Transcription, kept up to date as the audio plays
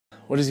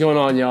What is going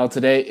on, y'all?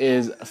 Today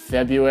is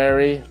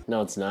February.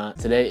 No, it's not.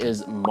 Today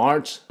is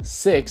March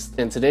 6th,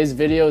 and today's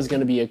video is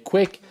gonna be a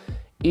quick,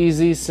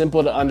 easy,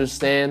 simple to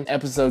understand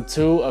episode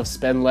 2 of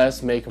Spend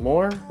Less, Make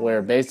More,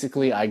 where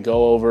basically I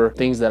go over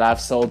things that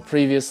I've sold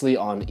previously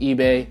on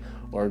eBay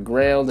or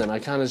Grailed, and I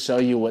kind of show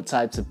you what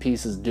types of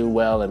pieces do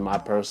well in my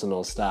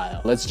personal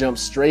style. Let's jump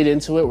straight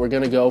into it. We're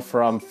gonna go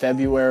from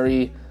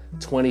February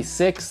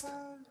 26th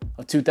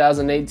of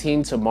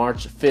 2018 to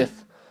March 5th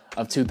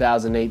of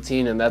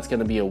 2018, and that's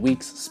gonna be a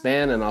week's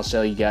span, and I'll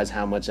show you guys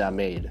how much I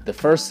made. The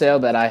first sale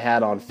that I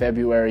had on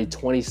February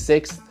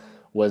 26th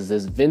was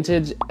this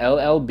vintage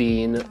LL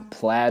Bean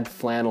plaid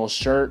flannel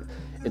shirt.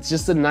 It's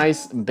just a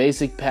nice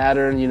basic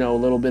pattern, you know, a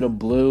little bit of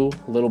blue,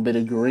 a little bit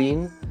of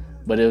green,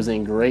 but it was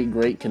in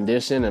great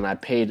condition, and I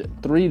paid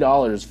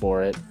 $3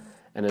 for it,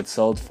 and it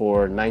sold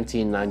for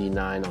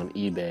 $19.99 on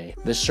eBay.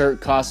 This shirt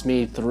cost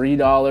me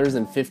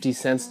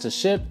 $3.50 to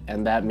ship,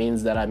 and that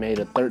means that I made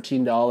a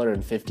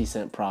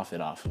 $13.50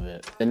 profit off of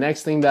it. The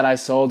next thing that I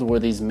sold were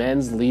these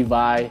men's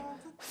Levi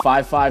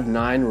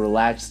 559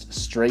 relaxed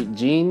straight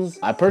jeans.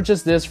 I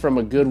purchased this from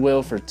a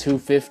Goodwill for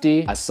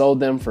 $2.50. I sold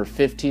them for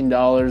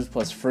 $15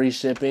 plus free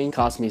shipping.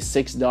 Cost me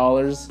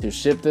 $6 to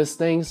ship this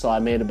thing, so I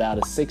made about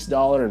a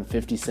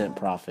 $6.50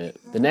 profit.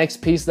 The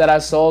next piece that I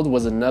sold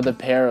was another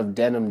pair of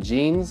denim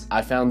jeans.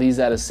 I found these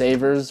at a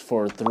Savers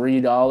for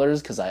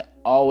 $3 because I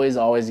always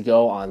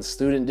go on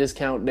student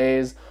discount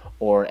days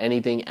or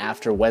anything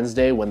after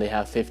Wednesday when they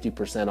have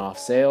 50% off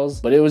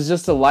sales. But it was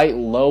just a light,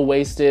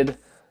 low-waisted,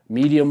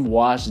 medium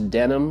wash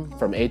denim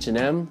from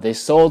H&M. They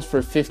sold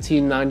for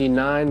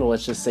 $15.99,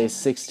 let's just say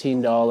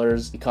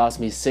 $16. It cost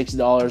me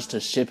 $6 to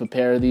ship a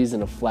pair of these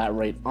in a flat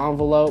rate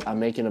envelope. I'm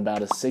making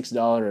about a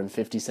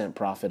 $6.50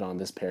 profit on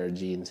this pair of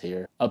jeans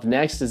here. Up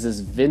next is this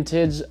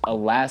vintage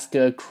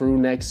Alaska crew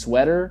neck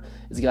sweater.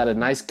 It's got a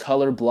nice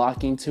color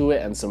blocking to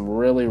it and some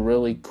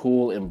really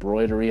cool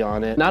embroidery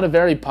on it. Not a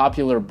very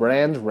popular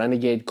brand,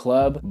 Renegade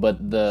Club,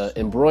 but the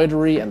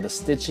embroidery and the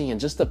stitching and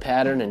just the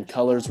pattern and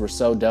colors were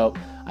so dope,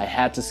 I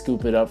had to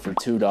scoop it up for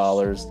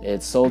 $2.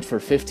 It sold for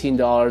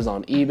 $15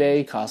 on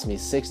eBay, cost me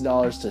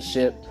 $6 to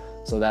ship,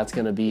 so that's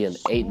gonna be an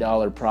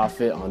 $8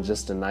 profit on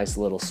just a nice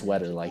little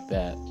sweater like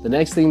that. The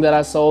next thing that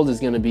I sold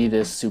is gonna be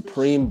this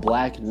Supreme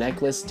black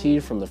necklace tee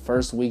from the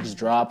first week's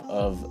drop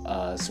of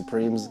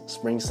Supreme's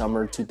Spring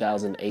Summer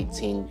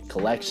 2018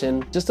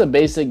 collection. Just a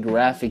basic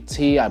graphic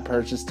tee. I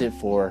purchased it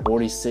for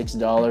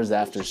 $46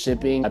 after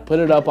shipping. I put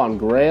it up on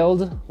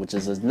Grailed, which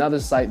is another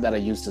site that I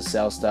use to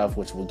sell stuff,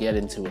 which we'll get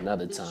into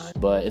another time.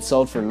 But it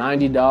sold for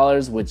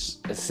 $90, which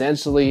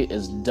essentially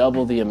is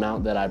double the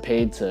amount that I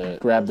paid to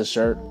grab the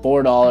shirt.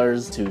 $4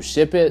 to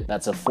ship it.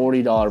 That's a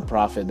 $40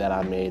 profit that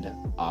I made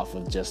off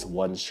of just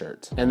one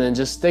shirt. And then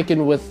just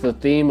sticking with the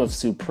theme of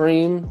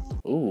Supreme,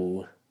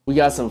 we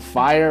got some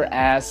fire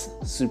ass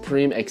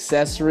Supreme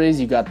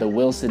accessories. You got the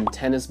Wilson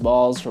tennis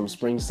balls from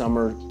Spring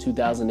Summer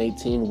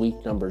 2018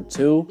 week number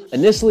 2.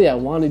 Initially I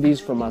wanted these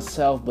for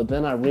myself, but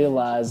then I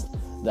realized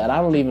that I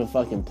don't even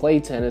fucking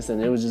play tennis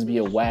and it would just be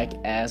a whack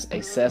ass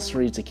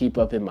accessory to keep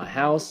up in my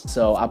house.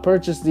 So I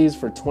purchased these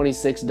for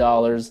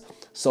 $26.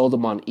 Sold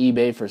them on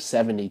eBay for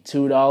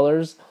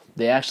 $72.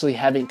 They actually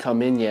haven't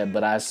come in yet,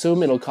 but I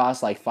assume it'll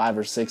cost like $5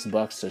 or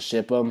 $6 to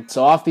ship them.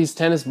 So off these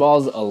tennis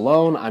balls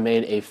alone, I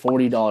made a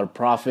 $40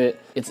 profit.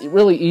 It's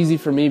really easy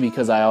for me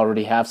because I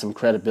already have some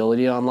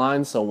credibility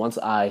online. So once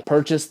I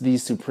purchase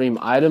these Supreme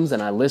items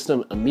and I list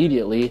them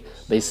immediately,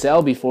 they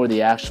sell before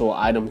the actual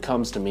item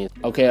comes to me.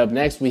 Okay, up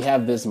next we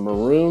have this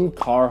maroon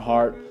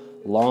Carhartt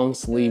long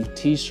sleeve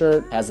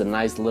t-shirt. Has a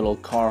nice little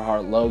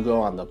Carhartt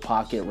logo on the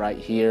pocket right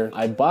here.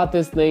 I bought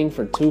this thing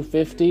for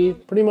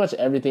 $2.50. Pretty much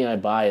everything I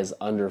buy is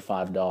under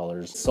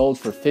 $5. Sold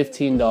for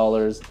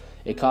 $15.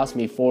 It cost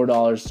me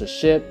 $4 to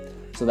ship,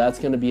 so that's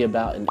gonna be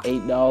about an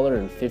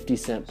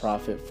 $8.50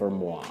 profit for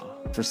moi.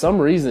 For some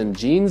reason,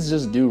 jeans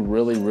just do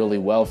really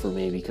well for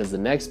me because the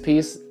next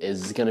piece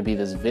is gonna be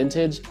this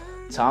vintage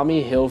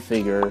Tommy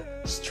Hilfiger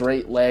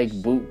straight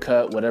leg boot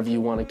cut, whatever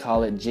you wanna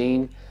call it,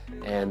 jean.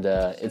 And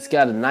it's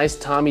got a nice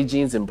Tommy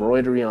jeans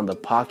embroidery on the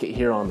pocket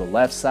here on the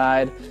left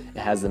side. It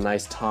has a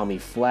nice Tommy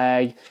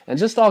flag and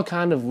just all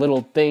kind of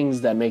little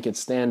things that make it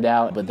stand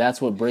out, but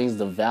that's what brings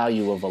the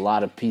value of a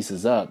lot of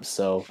pieces up.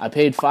 So I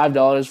paid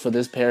 $5 for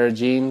this pair of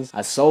jeans.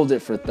 I sold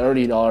it for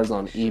 $30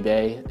 on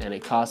eBay and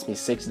it cost me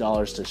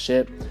 $6 to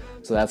ship.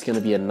 So that's gonna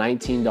be a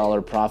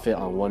 $19 profit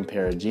on one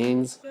pair of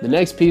jeans. The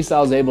next piece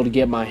I was able to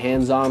get my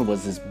hands on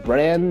was this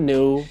brand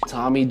new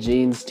Tommy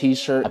jeans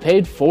t-shirt. I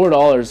paid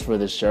 $4 for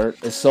this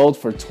shirt. It sold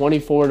for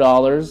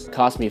 $24,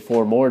 cost me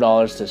 $4 more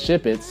to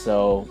ship it,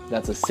 so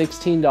that's a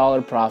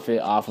 $16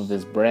 profit off of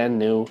this brand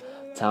new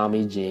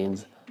Tommy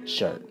jeans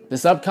shirt.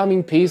 This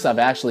upcoming piece I've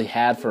actually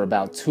had for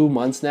about 2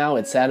 months now.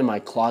 It sat in my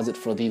closet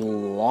for the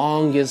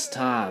longest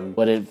time,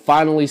 but it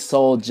finally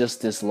sold just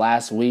this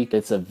last week.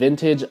 It's a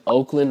vintage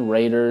Oakland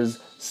Raiders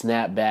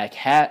snapback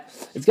hat.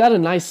 It's got a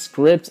nice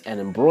script and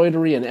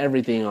embroidery and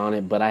everything on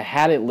it, but I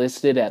had it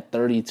listed at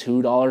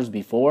 $32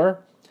 before,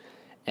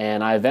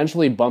 and I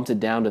eventually bumped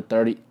it down to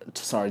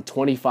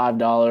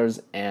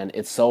 $25, and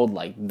it sold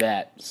like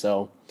that.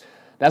 So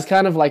that's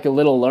kind of like a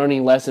little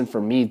learning lesson for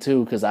me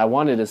too, because I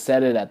wanted to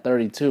set it at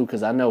 32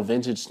 because I know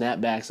vintage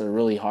snapbacks are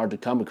really hard to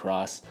come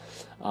across,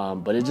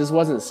 but it just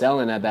wasn't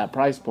selling at that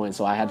price point,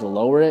 so I had to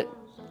lower it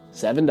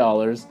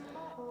 $7,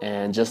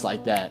 and just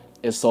like that,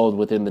 it sold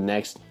within the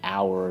next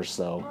hour or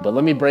so. But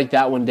let me break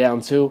that one down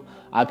too.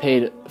 I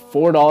paid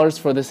 $4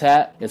 for this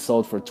hat. It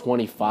sold for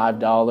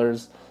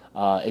 $25.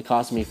 It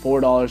cost me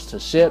 $4 to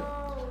ship.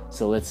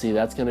 So let's see,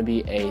 that's gonna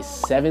be a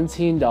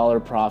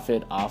 $17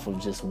 profit off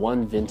of just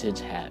one vintage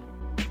hat.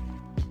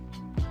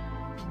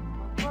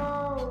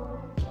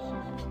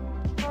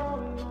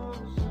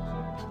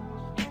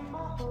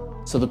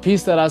 So the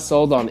piece that I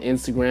sold on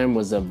Instagram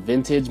was a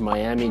vintage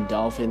Miami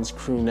Dolphins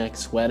crew neck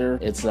sweater.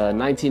 It's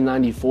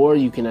 1994.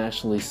 You can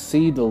actually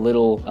see the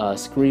little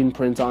screen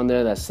print on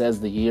there that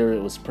says the year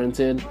it was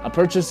printed. I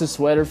purchased the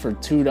sweater for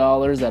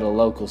 $2 at a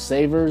local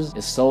Savers.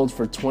 It sold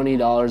for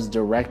 $20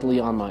 directly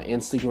on my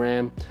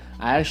Instagram.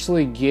 I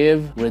actually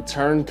give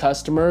return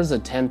customers a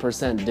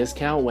 10%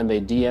 discount when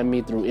they DM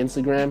me through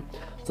Instagram.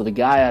 So the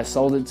guy I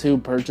sold it to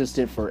purchased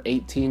it for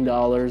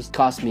 $18,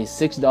 cost me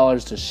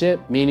 $6 to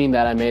ship, meaning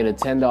that I made a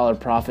 $10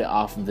 profit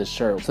off of this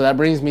shirt. So that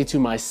brings me to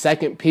my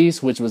second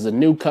piece, which was a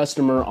new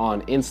customer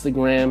on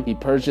Instagram. He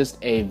purchased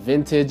a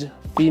vintage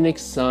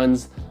Phoenix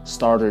Suns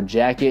starter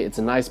jacket. It's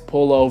a nice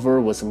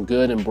pullover with some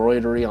good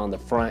embroidery on the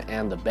front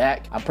and the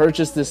back. I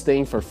purchased this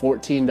thing for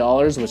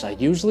 $14, which I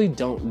usually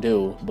don't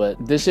do,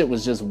 but this shit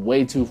was just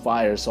way too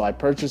fire, so I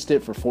purchased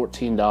it for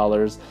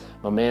 $14.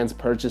 My man's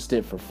purchased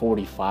it for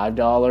 $45,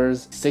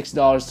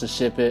 $6 to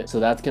ship it,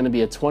 so that's gonna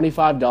be a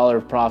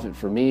 $25 profit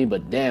for me,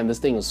 but damn, this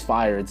thing was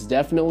fire. It's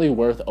definitely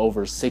worth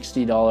over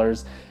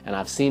 $60, and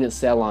I've seen it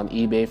sell on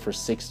eBay for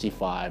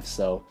 $65,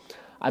 so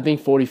I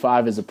think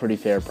 $45 is a pretty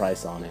fair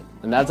price on it.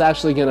 And that's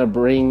actually gonna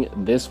bring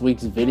this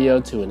week's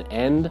video to an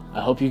end.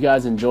 I hope you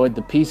guys enjoyed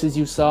the pieces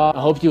you saw. I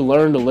hope you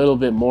learned a little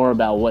bit more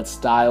about what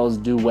styles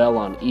do well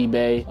on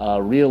eBay,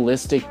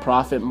 realistic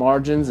profit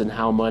margins, and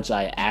how much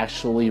I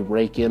actually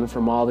rake in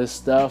from all this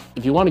stuff.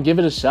 If you wanna give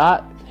it a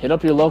shot, hit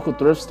up your local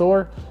thrift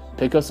store,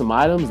 pick up some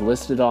items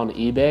listed on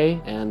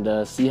eBay,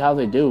 and see how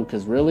they do,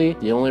 because really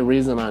the only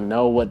reason I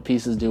know what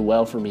pieces do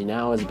well for me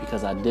now is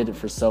because I did it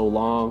for so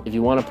long. If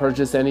you want to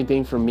purchase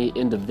anything from me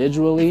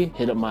individually,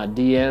 hit up my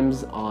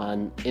DMs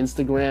on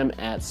Instagram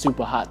at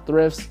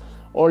SupaHotThrifts,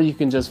 or you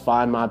can just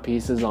find my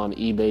pieces on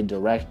eBay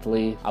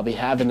directly. I'll be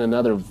having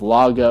another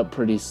vlog up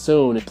pretty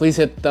soon. Please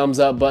hit the thumbs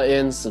up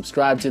button,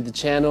 subscribe to the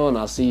channel, and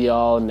I'll see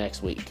y'all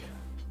next week.